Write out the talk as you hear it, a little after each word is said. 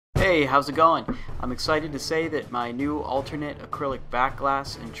Hey, how's it going? I'm excited to say that my new alternate acrylic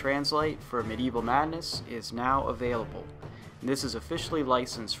backglass and translate for Medieval Madness is now available. And this is officially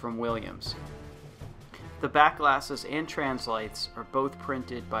licensed from Williams. The backglasses and translates are both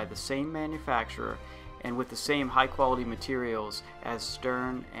printed by the same manufacturer and with the same high quality materials as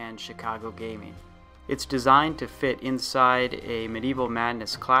Stern and Chicago Gaming. It's designed to fit inside a Medieval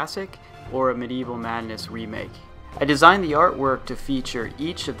Madness Classic or a Medieval Madness Remake. I designed the artwork to feature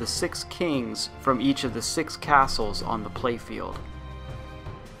each of the 6 kings from each of the 6 castles on the playfield.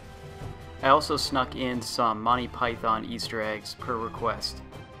 I also snuck in some Monty Python Easter eggs per request.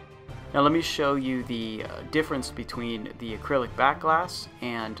 Now let me show you the difference between the acrylic backglass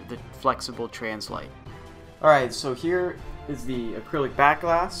and the flexible translate. Alright, so here is the acrylic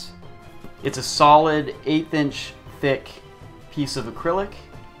backglass. It's a solid 1/8 inch thick piece of acrylic.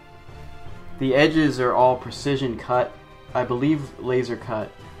 The edges are all precision cut, I believe laser cut,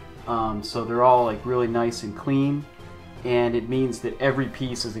 so they're all like really nice and clean, and it means that every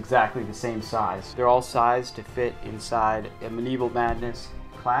piece is exactly the same size. They're all sized to fit inside a Medieval Madness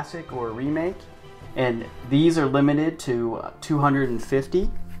Classic or Remake, and these are limited to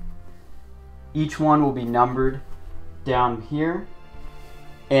 250. Each one will be numbered down here,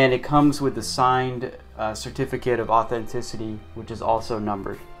 and it comes with a signed certificate of authenticity, which is also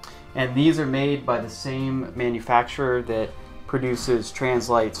numbered. And these are made by the same manufacturer that produces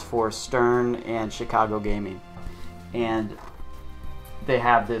translates for Stern and Chicago Gaming. And they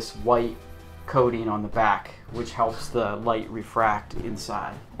have this white coating on the back, which helps the light refract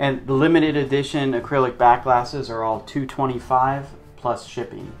inside. And the limited edition acrylic backglasses are all $225 plus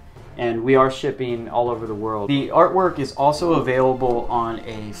shipping. And we are shipping all over the world. The artwork is also available on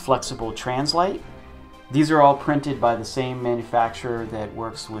a flexible translate. These are all printed by the same manufacturer that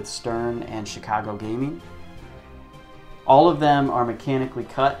works with Stern and Chicago Gaming. All of them are mechanically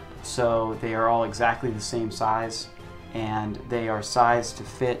cut, so they are all exactly the same size, and they are sized to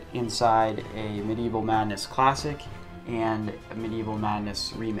fit inside a Medieval Madness Classic and a Medieval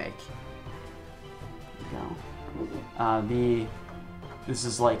Madness Remake. There you go. This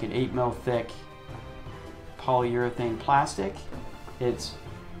is like an 8mm thick polyurethane plastic. It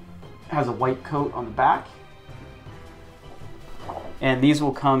has a white coat on the back, and these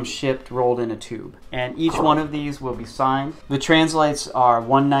will come shipped rolled in a tube, and each one of these will be signed. The translates are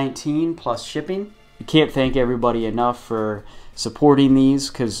 $119 plus shipping. I can't thank everybody enough for supporting these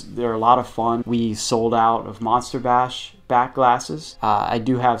because they're a lot of fun. We sold out of Monster Bash backglasses. I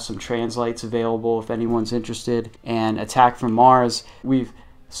do have some translates available if anyone's interested, and Attack from Mars, we've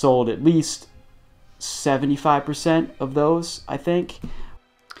sold at least 75% of those, I think.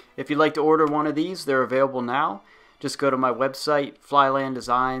 If you'd like to order one of these, they're available now. Just go to my website,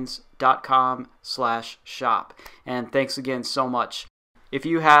 flylanddesigns.com/shop. And thanks again so much. If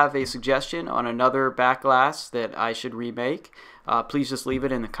you have a suggestion on another backglass that I should remake, please just leave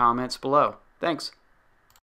it in the comments below. Thanks.